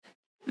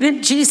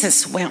Then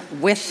Jesus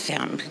went with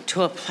them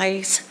to a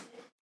place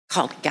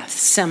called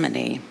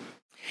Gethsemane,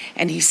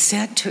 and he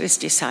said to his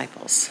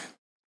disciples,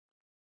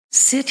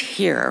 "Sit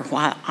here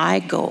while I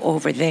go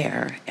over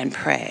there and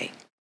pray."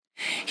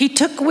 He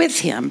took with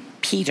him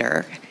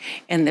Peter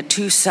and the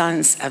two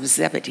sons of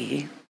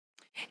Zebedee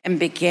and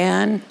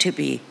began to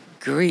be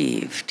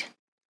grieved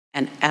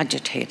and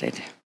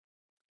agitated.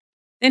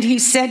 Then he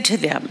said to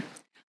them,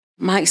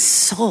 "My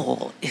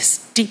soul is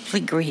deeply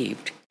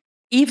grieved,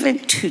 even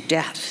to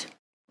death.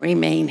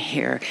 Remain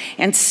here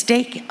and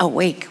stay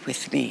awake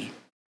with me."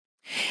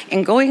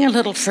 And going a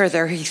little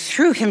further, he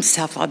threw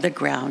himself on the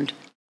ground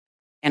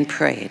and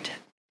prayed,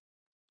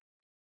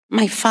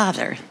 "My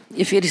Father,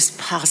 if it is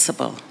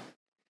possible,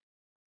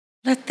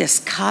 let this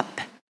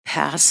cup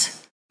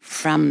pass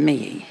from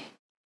me.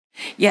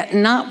 Yet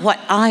not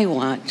what I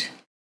want,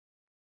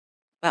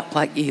 but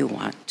what you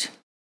want."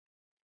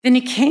 Then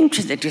he came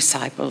to the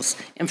disciples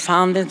and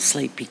found them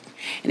sleeping.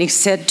 And he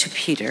said to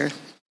Peter,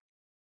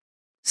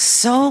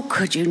 "So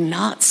could you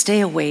not stay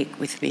awake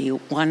with me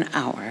 1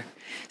 hour?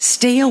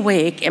 Stay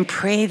awake and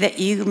pray that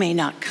you may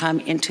not come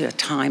into a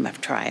time of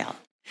trial.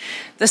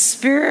 The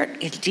spirit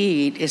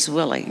indeed is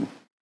willing,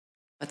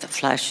 but the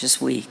flesh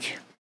is weak."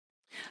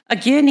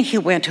 Again, he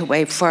went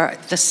away for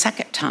the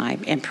second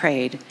time and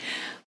prayed,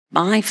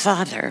 "My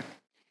Father,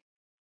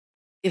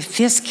 if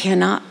this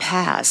cannot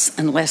pass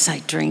unless I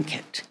drink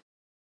it,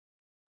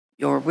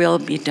 your will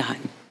be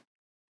done."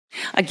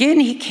 Again,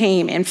 he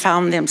came and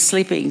found them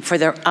sleeping, for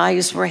their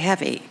eyes were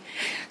heavy.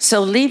 So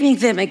leaving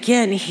them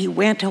again, he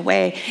went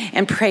away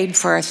and prayed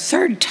for a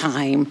third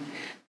time,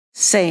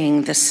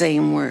 saying the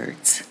same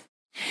words.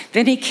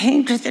 Then he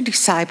came to the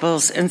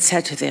disciples and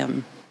said to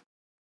them,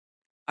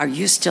 "Are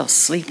you still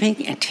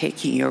sleeping and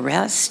taking your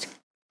rest?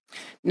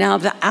 Now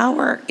the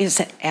hour is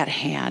at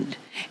hand,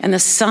 and the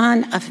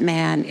Son of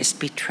Man is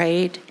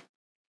betrayed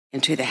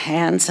into the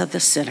hands of the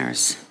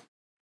sinners.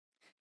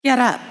 Get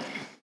up,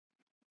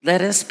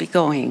 let us be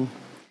going.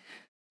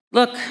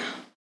 Look,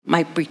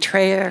 my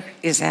betrayer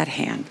is at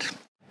hand."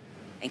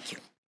 Thank you.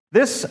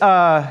 This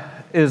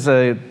is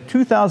a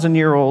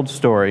 2,000-year-old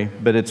story,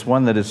 but it's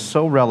one that is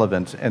so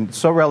relevant, and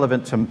so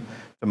relevant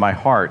to my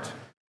heart.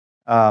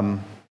 To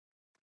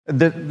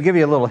give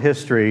you a little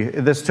history,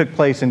 this took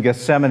place in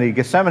Gethsemane.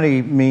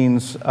 Gethsemane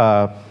means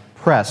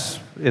press.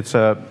 It's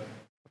a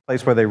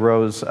place where they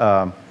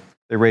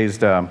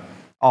raised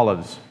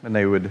olives, and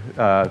they would,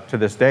 to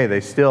this day,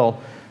 they still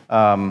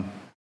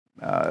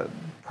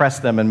press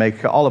them and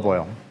make olive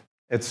oil.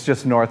 It's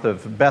just north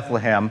of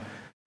Bethlehem.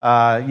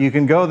 You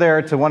can go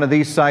there to one of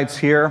these sites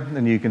here,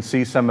 and you can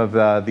see some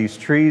of these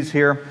trees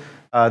here.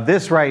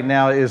 This right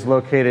now is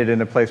located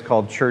in a place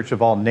called Church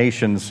of All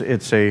Nations.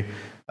 It's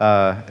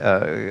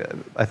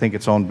I think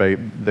it's owned by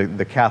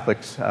the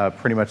Catholics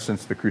pretty much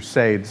since the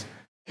Crusades.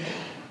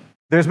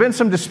 There's been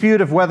some dispute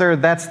of whether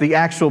that's the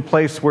actual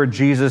place where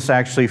Jesus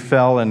actually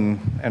fell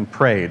and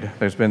prayed.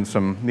 There's been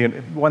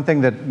one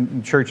thing that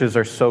churches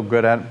are so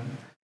good at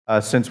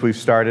since we've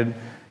started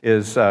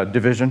is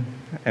division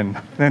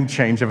and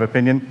change of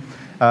opinion.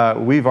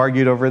 We've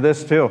argued over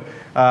this too.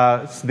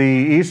 The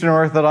Eastern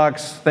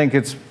Orthodox think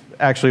it's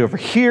actually over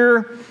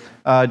here,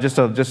 just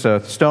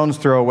a stone's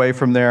throw away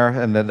from there,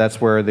 and that's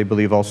where they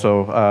believe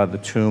also the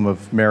tomb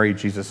of Mary,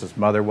 Jesus'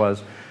 mother,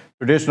 was.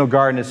 Traditional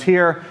garden is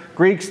here.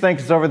 Greeks think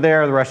it's over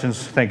there. The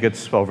Russians think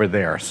it's over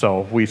there.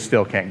 So we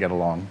still can't get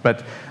along.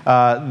 But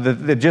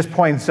it just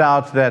points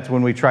out that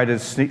when we try to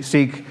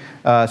seek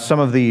some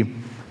of the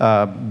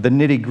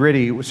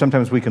nitty-gritty,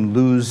 sometimes we can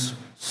lose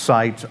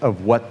sight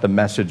of what the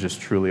message is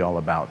truly all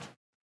about.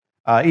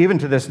 Even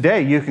to this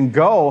day, you can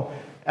go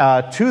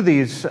to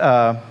these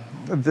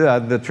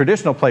the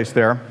traditional place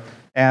there,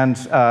 and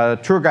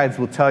tour guides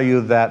will tell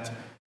you that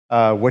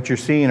what you're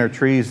seeing are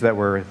trees that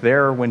were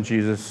there when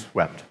Jesus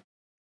wept.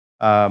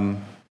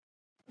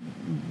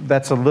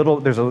 That's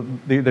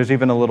there's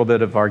even a little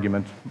bit of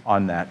argument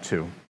on that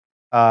too.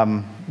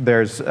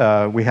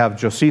 We have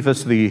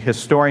Josephus, the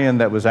historian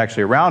that was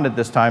actually around at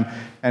this time,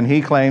 and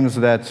he claims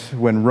that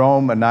when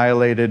Rome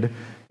annihilated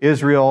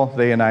Israel,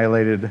 they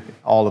annihilated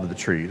all of the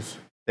trees.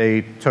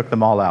 They took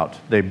them all out.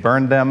 They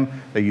burned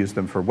them. They used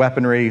them for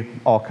weaponry,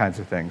 all kinds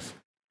of things.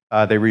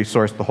 They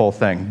resourced the whole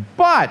thing.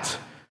 But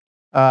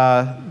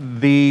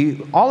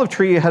the olive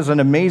tree has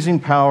an amazing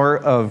power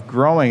of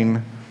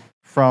growing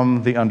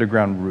from the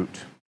underground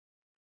root.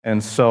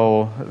 And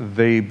so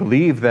they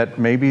believe that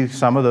maybe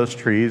some of those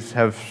trees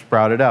have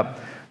sprouted up.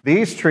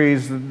 These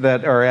trees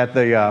that are at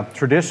the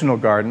traditional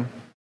garden,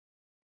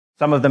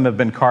 some of them have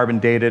been carbon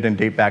dated and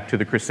date back to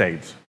the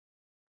Crusades.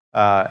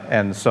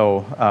 And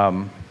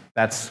so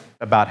that's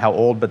about how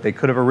old, but they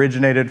could have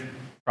originated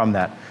from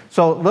that.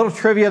 So a little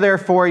trivia there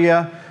for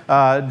you.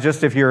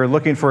 Just if you're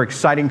looking for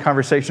exciting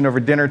conversation over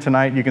dinner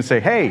tonight, you can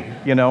say, "Hey,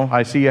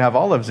 I see you have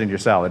olives in your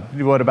salad.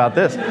 What about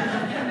this?"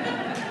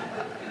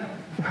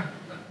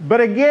 But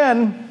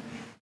again,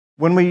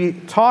 when we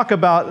talk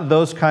about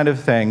those kind of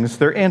things,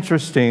 they're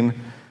interesting,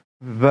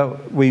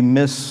 but we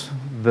miss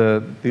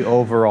the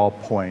overall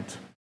point.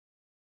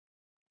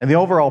 And the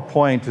overall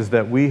point is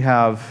that we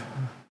have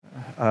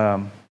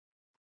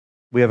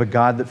We have a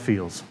God that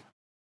feels.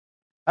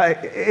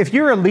 If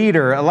you're a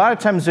leader, a lot of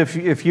times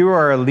if you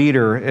are a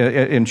leader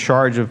in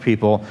charge of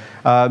people,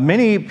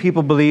 many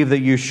people believe that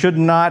you should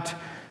not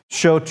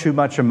show too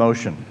much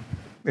emotion.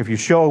 If you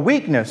show a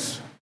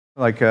weakness,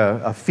 like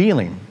a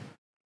feeling,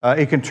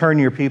 it can turn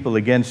your people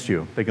against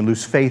you. They can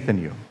lose faith in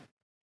you.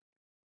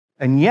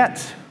 And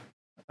yet,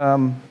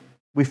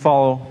 we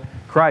follow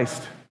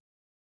Christ,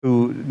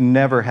 who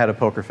never had a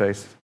poker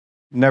face,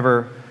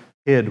 never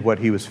hid what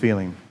he was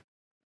feeling.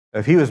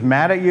 If he was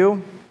mad at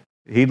you,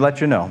 he'd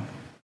let you know.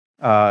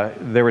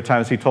 There were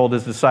times he told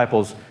his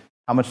disciples,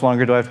 how much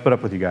longer do I have to put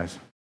up with you guys?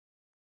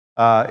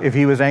 If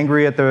he was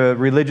angry at the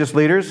religious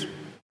leaders,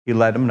 he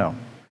let them know.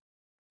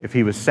 If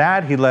he was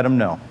sad, he let them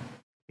know.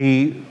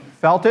 He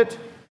felt it,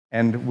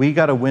 and we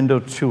got a window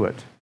to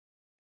it.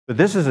 But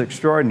this is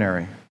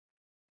extraordinary.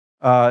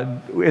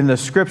 In the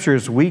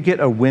scriptures, we get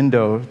a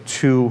window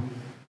to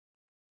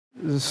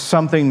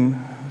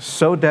something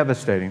so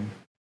devastating,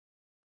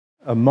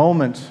 a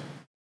moment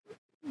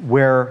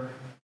where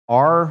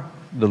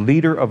the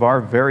leader of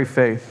our very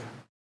faith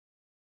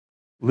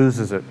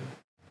loses it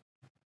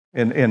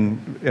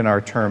in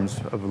our terms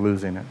of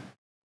losing it.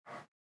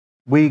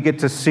 We get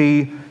to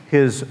see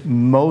his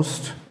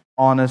most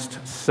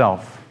honest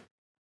self.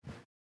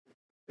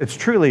 It's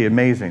truly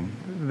amazing.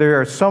 There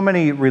are so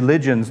many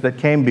religions that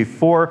came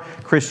before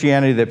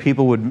Christianity that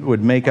people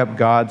would make up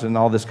gods and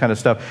all this kind of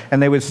stuff.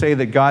 And they would say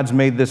that gods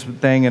made this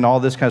thing and all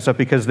this kind of stuff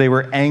because they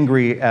were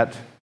angry at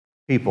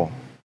people.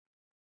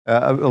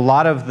 A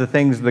lot of the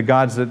things, the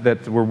gods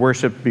that were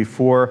worshipped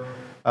before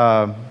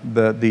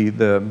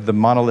the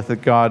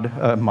monolithic God,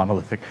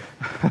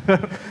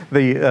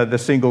 the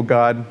single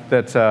God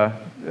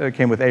that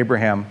came with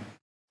Abraham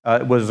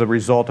was a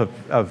result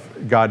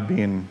of God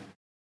being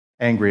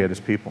angry at his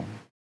people.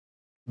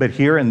 But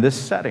here in this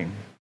setting,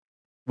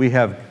 we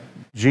have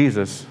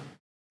Jesus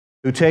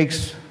who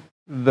takes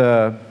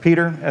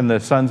Peter and the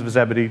sons of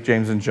Zebedee,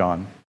 James and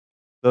John.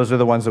 Those are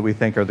the ones that we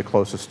think are the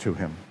closest to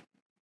him.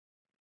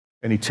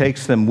 And he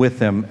takes them with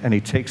him, and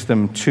he takes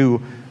them to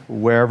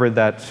wherever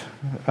that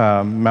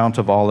Mount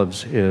of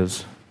Olives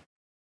is.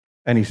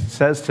 And he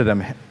says to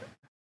them,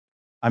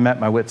 I'm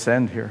at my wit's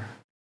end here.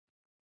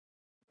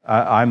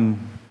 I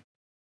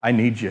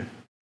need you.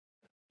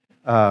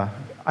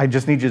 I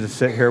just need you to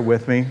sit here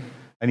with me.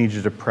 I need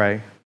you to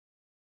pray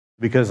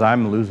because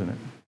I'm losing it.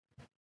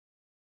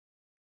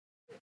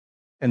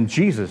 And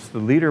Jesus, the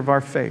leader of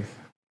our faith,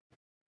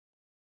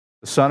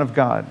 the Son of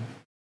God,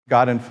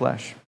 God in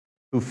flesh,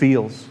 who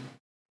feels,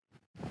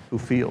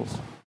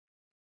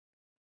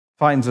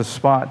 finds a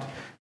spot,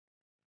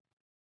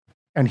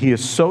 and he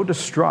is so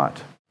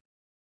distraught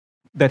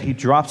that he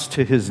drops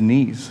to his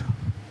knees.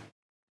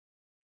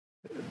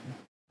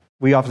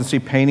 We often see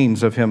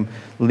paintings of him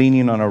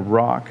leaning on a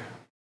rock,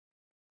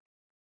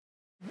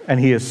 and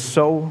he is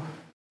so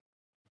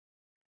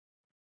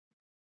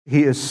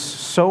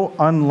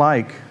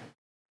unlike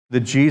the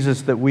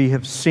Jesus that we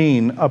have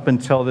seen up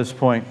until this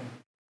point.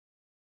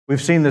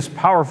 We've seen this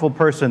powerful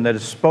person that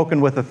has spoken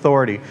with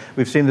authority.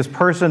 We've seen this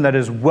person that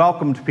has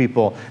welcomed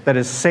people, that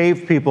has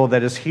saved people,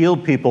 that has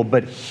healed people.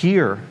 But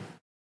here,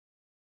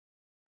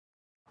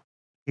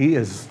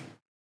 he's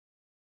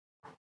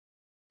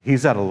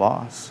at a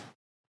loss.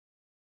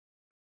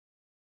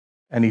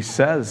 And he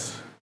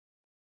says,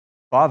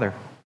 Father,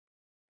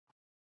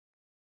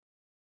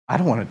 I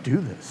don't want to do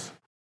this.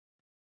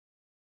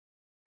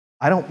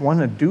 I don't want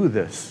to do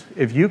this.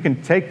 If you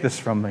can take this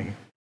from me,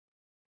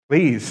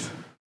 please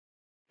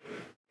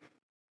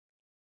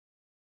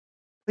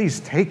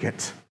take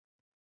it.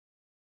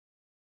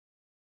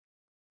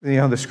 You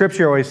know, the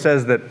scripture always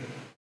says that,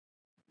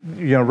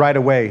 you know, right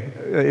away,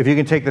 if you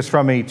can take this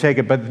from me, take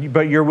it,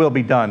 but your will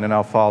be done and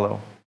I'll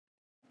follow.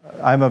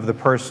 I'm of the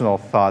personal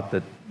thought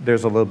that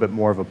there's a little bit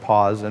more of a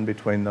pause in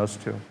between those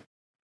two.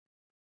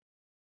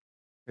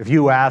 If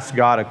you ask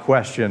God a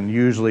question,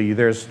 usually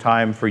there's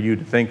time for you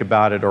to think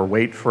about it or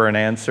wait for an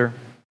answer.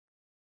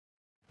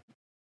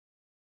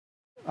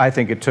 I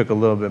think it took a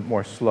little bit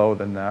more slow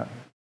than that.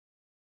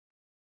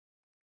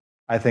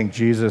 I think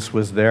Jesus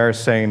was there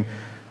saying,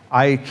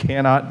 I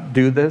cannot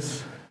do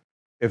this.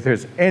 If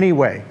there's any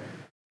way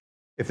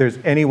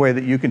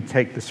that you can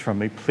take this from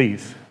me,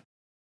 please.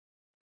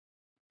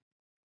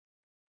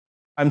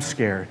 I'm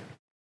scared.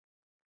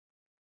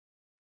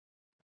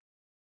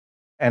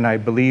 And I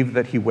believe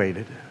that he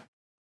waited.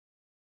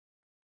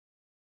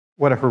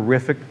 What a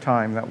horrific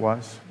time that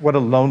was. What a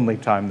lonely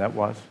time that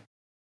was.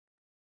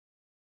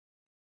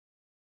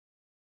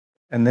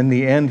 And in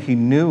the end, he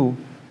knew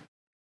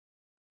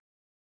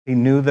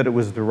that it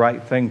was the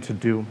right thing to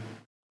do.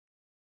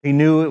 He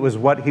knew it was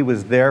what he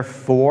was there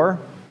for.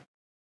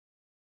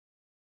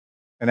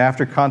 And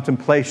after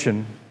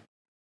contemplation,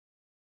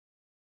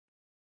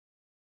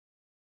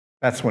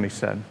 that's when he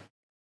said,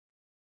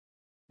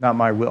 not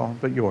my will,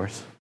 but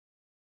yours.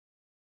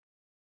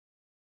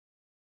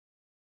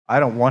 I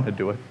don't want to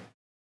do it,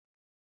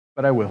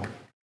 but I will.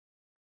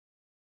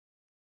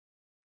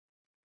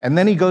 And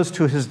then he goes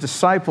to his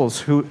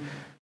disciples who,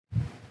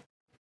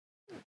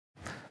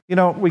 you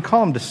know, we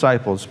call them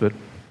disciples, but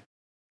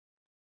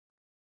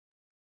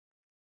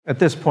At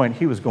this point,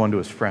 he was going to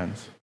his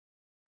friends.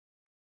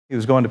 He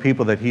was going to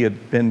people that he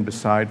had been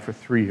beside for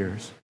 3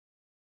 years.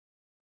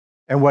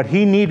 And what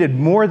he needed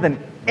more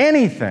than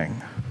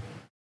anything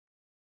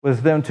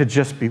was them to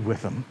just be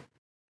with him.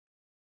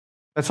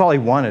 That's all he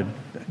wanted.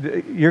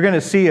 You're going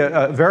to see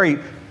a very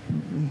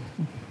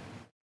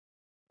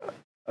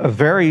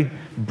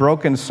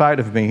broken side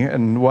of me,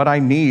 and what I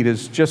need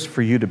is just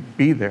for you to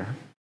be there.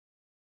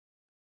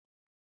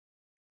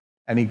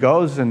 And he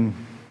goes, and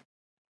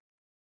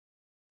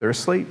they're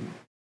asleep.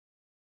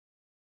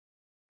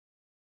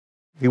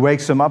 He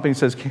wakes them up and he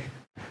says,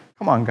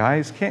 come on,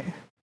 guys, can't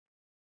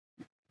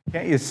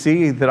you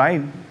see that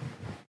I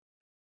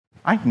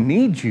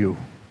need you?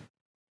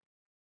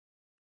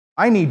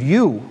 I need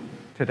you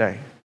today.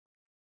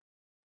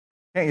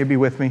 Can't you be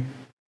with me?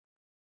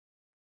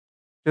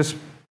 Just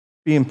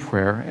be in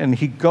prayer. And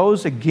he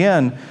goes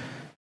again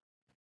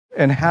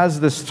and has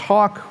this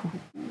talk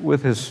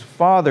with his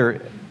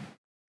father.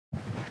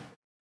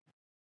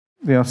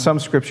 Some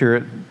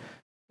scripture,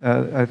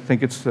 I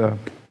think it's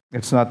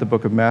not the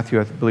book of Matthew,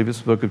 I believe it's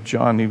the book of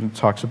John, even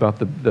talks about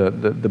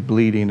the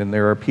bleeding. And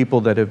there are people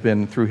that have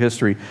been through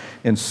history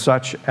in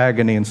such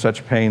agony and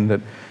such pain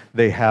that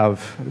they have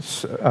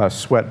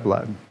sweat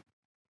blood.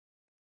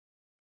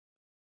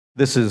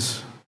 This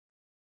is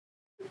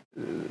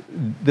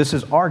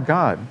our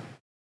God,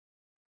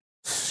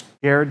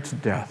 scared to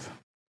death,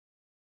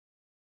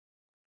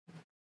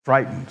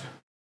 frightened,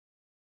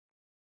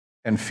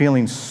 and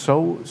feeling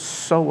so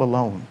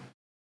alone.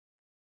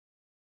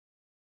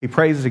 He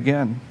prays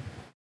again.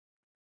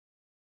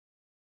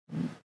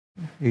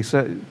 He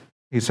says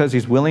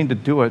he's willing to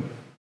do it.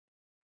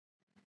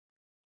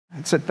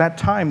 It's at that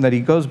time that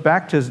he goes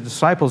back to his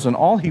disciples, and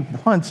all he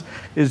wants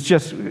is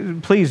just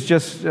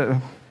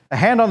a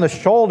hand on the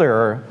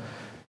shoulder.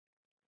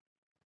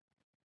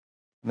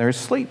 And they're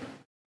asleep.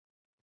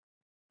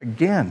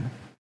 Again.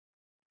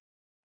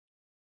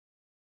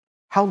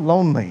 How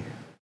lonely.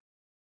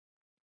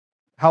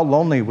 How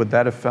lonely would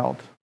that have felt?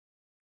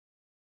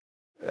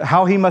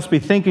 How he must be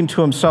thinking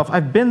to himself,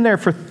 I've been there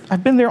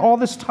all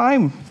this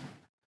time.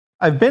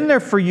 I've been there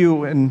for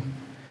you, and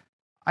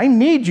I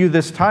need you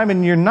this time,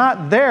 and you're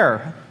not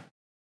there.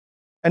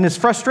 And his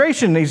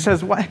frustration, he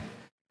says, "What?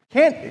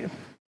 Can't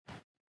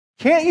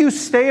you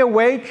stay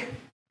awake?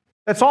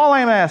 That's all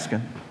I'm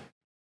asking.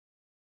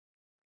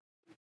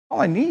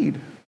 All I need."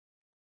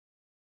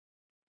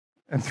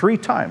 And 3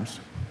 times,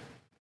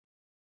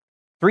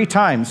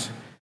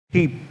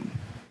 he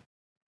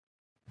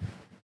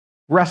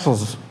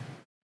wrestles.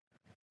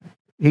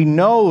 He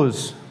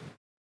knows,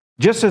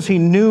 just as he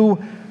knew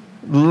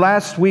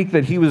last week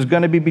that he was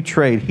going to be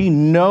betrayed, he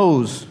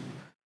knows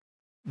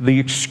the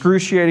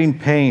excruciating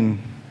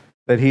pain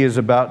that he is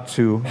about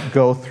to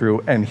go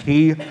through, and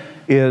he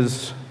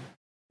is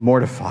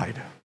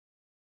mortified.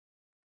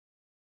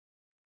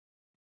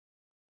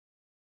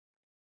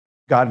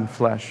 God in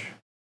flesh.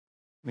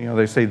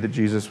 They say that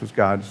Jesus was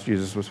God,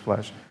 Jesus was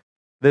flesh.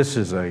 This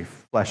is a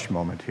flesh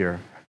moment here.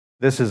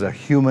 This is a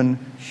human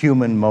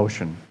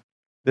motion.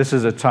 This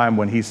is a time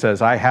when he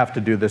says, I have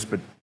to do this,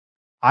 but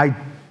I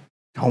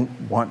don't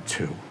want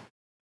to.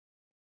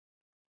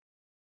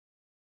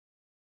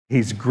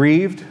 He's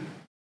grieved.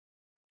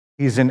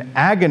 He's in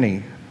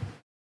agony.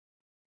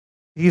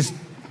 He's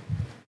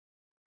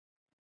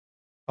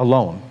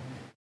alone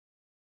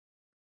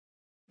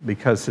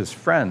because his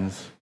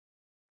friends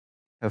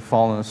have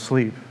fallen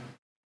asleep.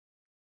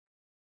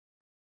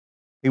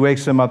 He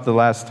wakes them up the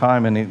last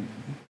time, and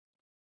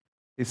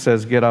he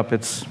says, get up,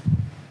 it's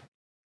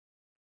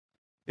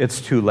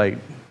too late.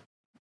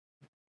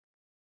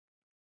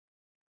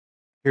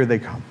 Here they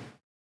come.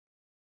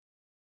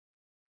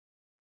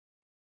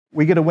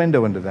 We get a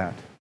window into that.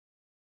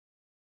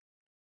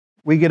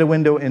 We get a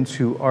window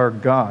into our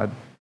God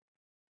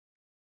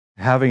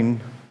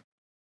having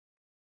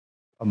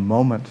a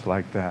moment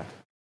like that.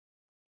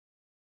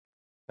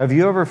 Have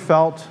you ever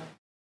felt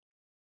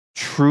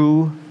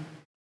true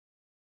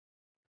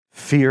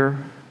fear?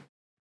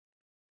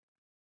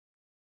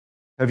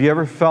 Have you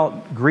ever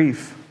felt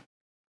grief?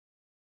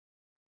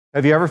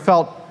 Have you ever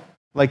felt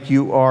like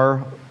you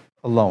are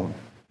alone?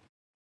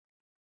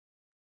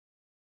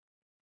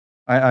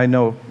 I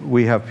know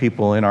we have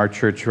people in our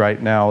church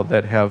right now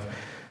that have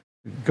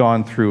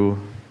gone through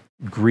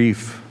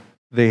grief.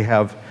 They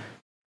have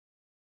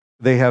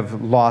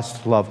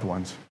lost loved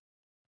ones.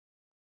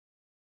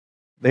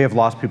 They have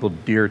lost people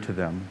dear to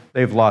them.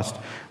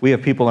 We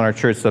have people in our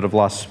church that have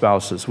lost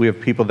spouses. We have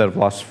people that have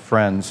lost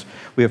friends.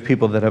 We have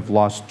people that have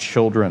lost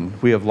children.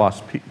 We have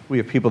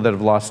people that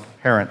have lost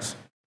parents.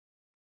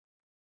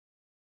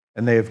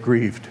 And they have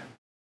grieved.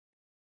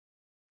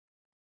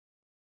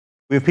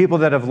 We have people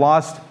that have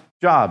lost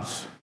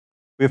jobs.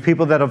 We have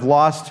people that have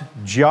lost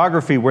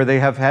geography, where they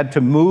have had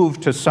to move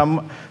to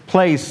some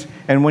place,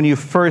 and when you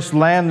first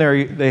land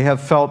there, they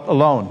have felt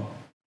alone.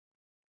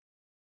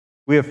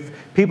 We have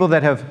people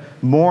that have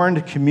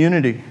mourned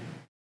community.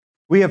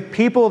 We have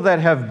people that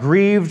have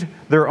grieved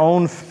their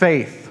own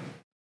faith.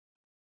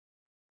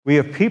 We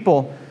have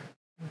people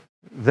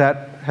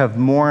that have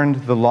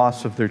mourned the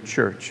loss of their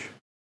church.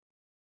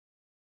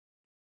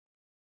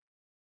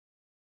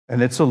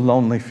 And it's a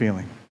lonely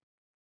feeling.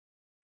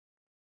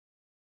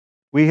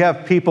 We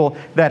have people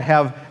that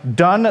have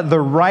done the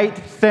right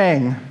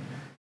thing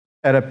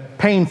at a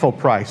painful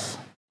price.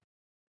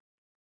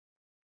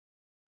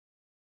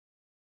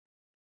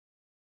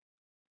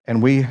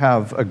 And we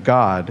have a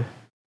God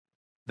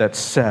that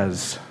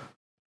says,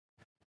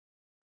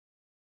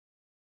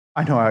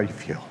 I know how you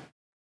feel.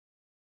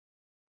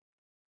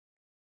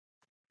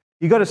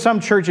 You go to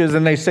some churches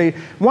and they say,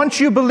 once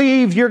you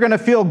believe, you're going to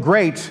feel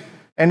great.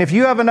 And if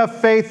you have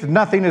enough faith,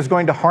 nothing is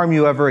going to harm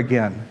you ever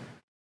again.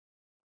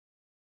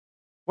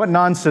 What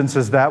nonsense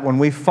is that when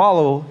we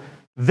follow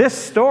this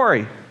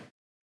story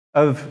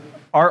of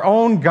our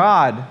own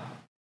God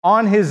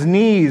on his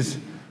knees,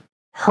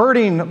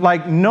 hurting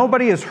like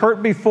nobody has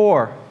hurt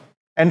before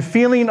and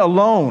feeling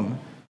alone?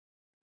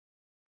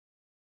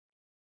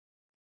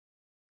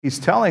 He's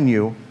telling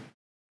you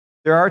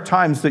there are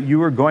times that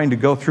you are going to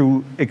go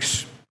through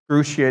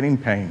excruciating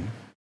pain.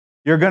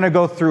 You're going to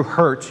go through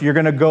hurt. You're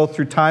going to go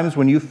through times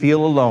when you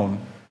feel alone.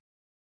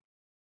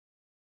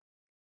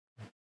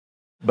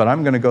 But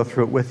I'm going to go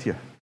through it with you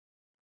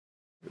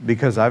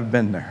because I've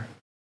been there.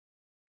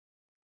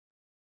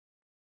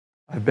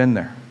 I've been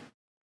there.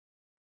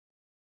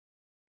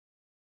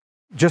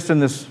 Just in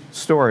this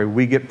story,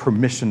 we get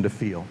permission to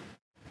feel.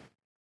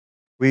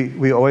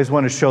 We always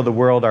want to show the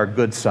world our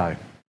good side.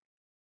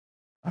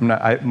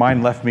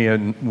 Mine left me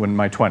in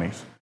my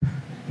 20s.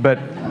 But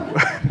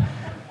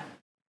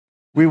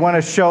we want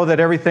to show that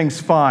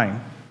everything's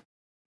fine.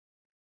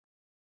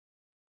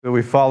 But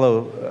we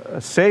follow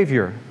a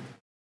Savior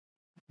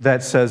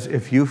that says,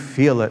 if you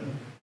feel it,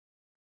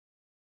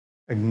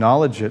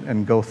 acknowledge it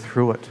and go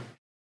through it.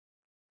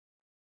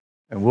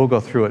 And we'll go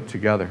through it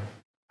together.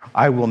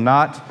 I will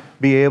not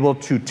be able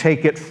to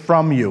take it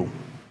from you,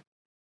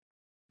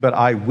 but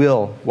I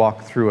will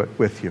walk through it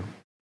with you.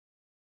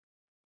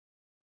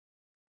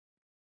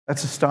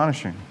 That's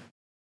astonishing.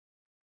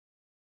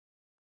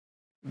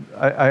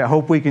 I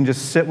hope we can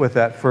just sit with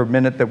that for a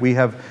minute, that we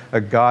have a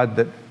God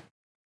that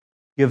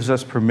gives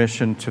us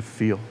permission to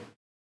feel.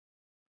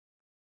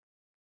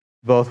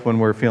 Both when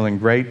we're feeling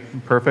great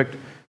and perfect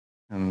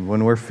and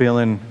when we're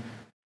feeling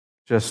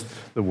just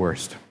the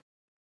worst.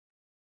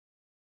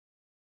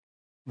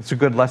 It's a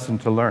good lesson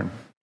to learn.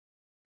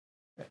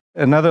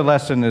 Another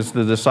lesson is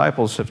the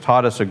disciples have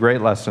taught us a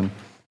great lesson.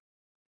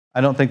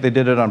 I don't think they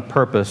did it on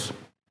purpose,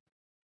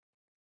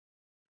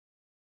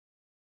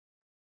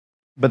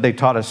 but they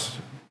taught us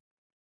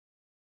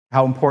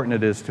how important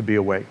it is to be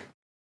awake.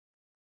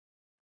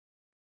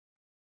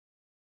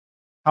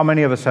 How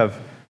many of us have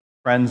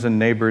friends and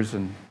neighbors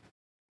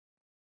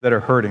that are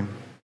hurting?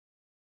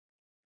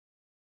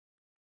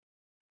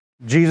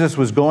 Jesus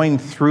was going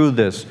through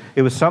this.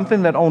 It was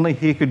something that only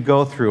he could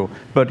go through,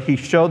 but he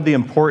showed the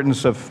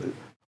importance of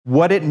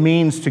what it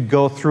means to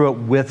go through it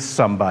with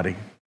somebody,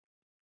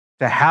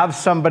 to have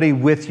somebody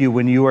with you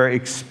when you are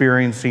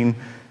experiencing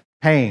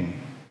pain.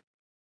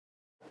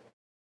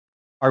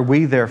 Are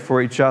we there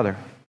for each other?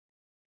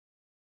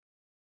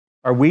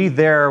 Are we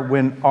there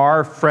when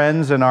our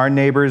friends and our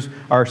neighbors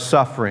are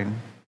suffering?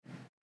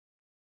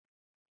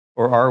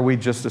 Or are we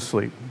just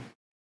asleep?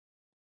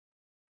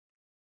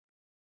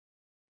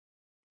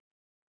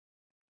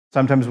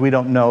 Sometimes we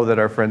don't know that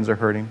our friends are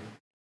hurting.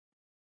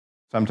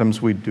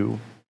 Sometimes we do.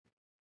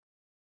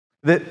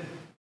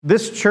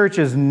 This church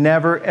is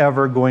never,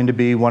 ever going to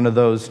be one of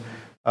those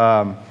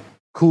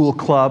cool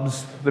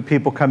clubs that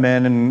people come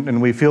in and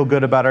we feel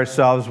good about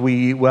ourselves,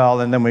 we eat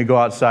well, and then we go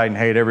outside and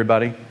hate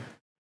everybody.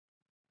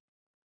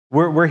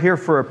 We're here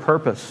for a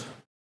purpose.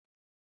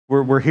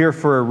 We're here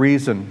for a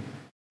reason,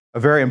 a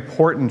very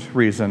important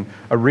reason,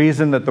 a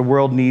reason that the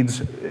world needs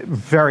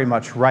very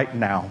much right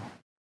now.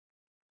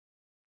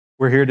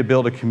 We're here to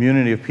build a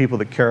community of people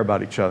that care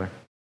about each other.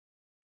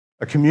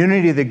 A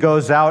community that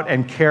goes out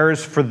and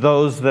cares for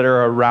those that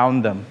are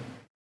around them,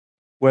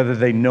 whether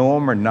they know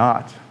them or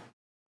not.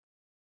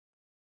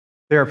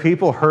 There are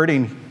people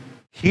hurting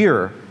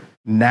here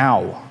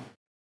now.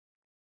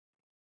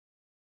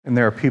 And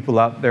there are people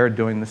out there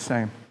doing the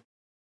same.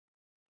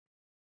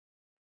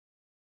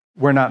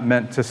 We're not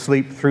meant to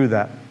sleep through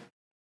that.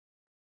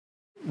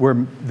 We're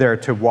there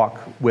to walk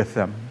with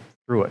them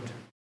through it.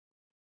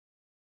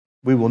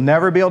 We will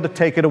never be able to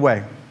take it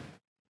away.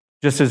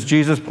 Just as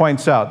Jesus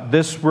points out,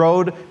 this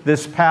road,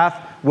 this path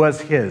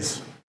was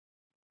his.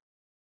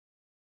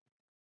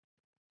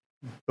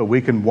 But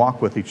we can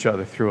walk with each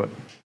other through it.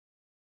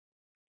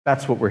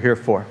 That's what we're here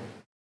for.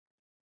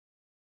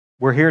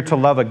 We're here to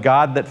love a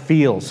God that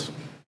feels.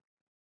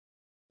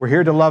 We're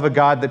here to love a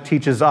God that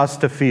teaches us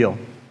to feel.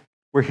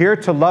 We're here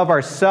to love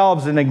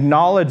ourselves and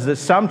acknowledge that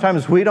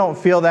sometimes we don't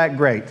feel that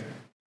great.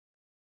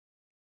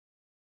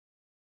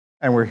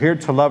 And we're here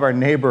to love our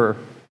neighbor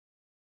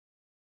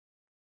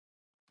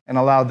and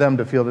allow them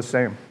to feel the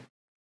same.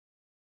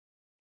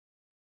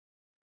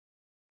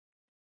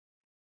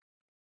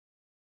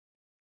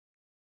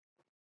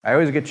 I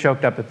always get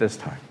choked up at this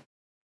time.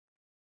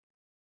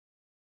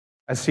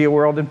 I see a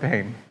world in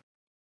pain.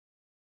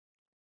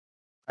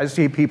 I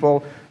see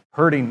people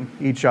hurting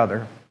each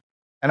other.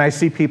 And I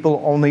see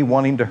people only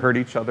wanting to hurt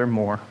each other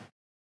more.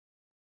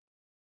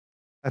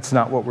 That's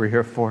not what we're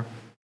here for.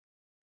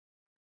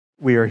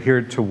 We are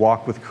here to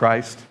walk with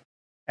Christ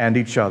and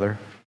each other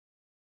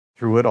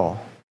through it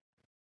all.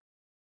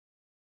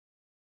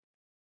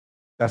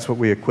 That's what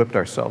we equipped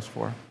ourselves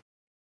for.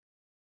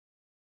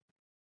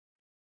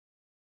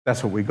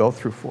 That's what we go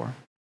through for.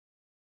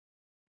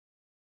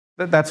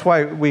 That's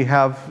why we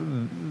have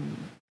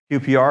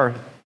QPR.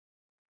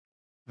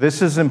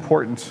 This is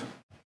important.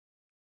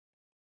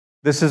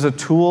 This is a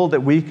tool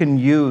that we can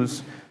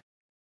use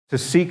to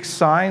seek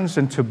signs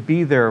and to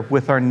be there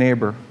with our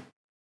neighbor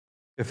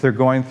if they're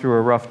going through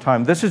a rough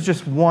time. This is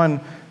just one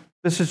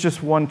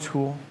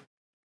tool.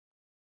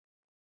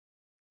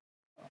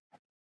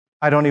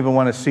 I don't even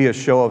want to see a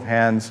show of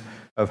hands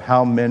of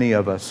how many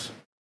of us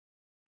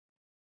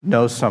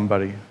know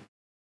somebody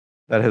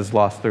that has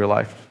lost their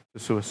life to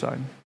suicide,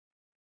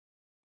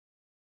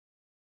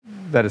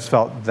 that has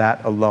felt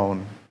that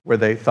alone, where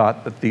they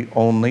thought that the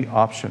only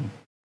option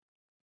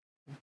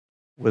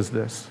was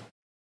this.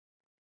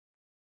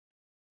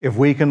 If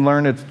we can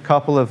learn a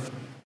couple of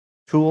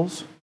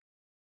tools,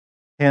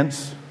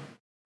 hints,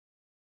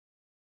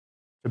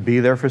 to be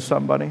there for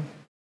somebody,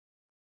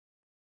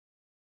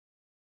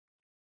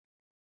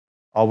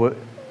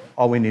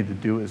 all we need to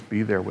do is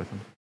be there with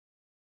them.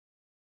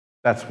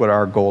 That's what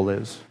our goal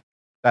is.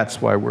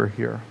 That's why we're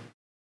here.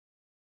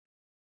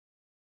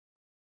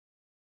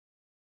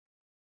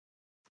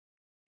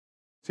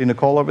 See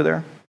Nicole over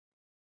there?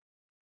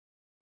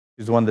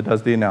 She's the one that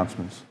does the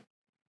announcements.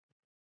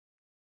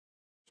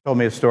 She told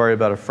me a story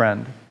about a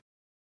friend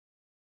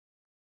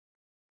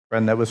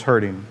that was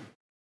hurting.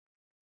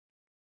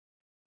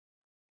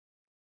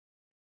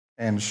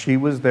 And she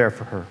was there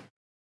for her.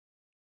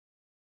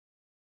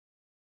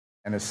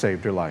 And it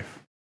saved her life.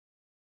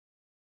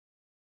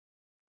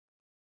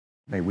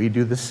 May we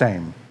do the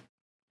same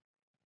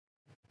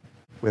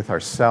with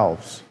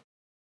ourselves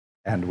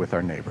and with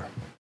our neighbor.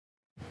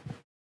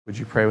 Would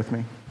you pray with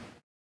me?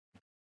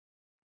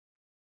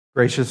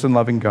 Gracious and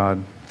loving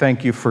God,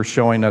 thank you for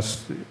showing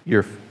us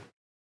your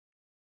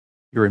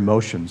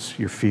emotions,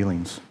 your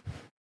feelings.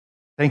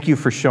 Thank you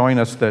for showing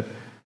us that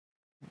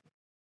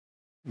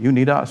you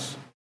need us.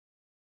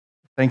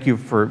 Thank you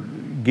for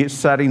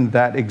setting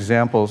that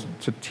example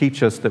to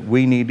teach us that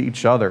we need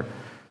each other.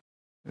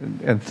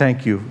 And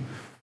thank you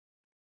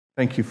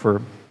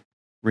for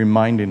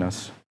reminding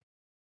us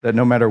that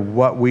no matter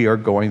what we are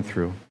going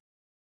through,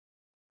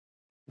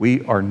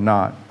 we are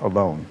not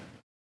alone.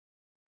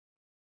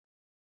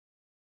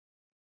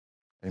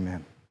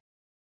 Amen.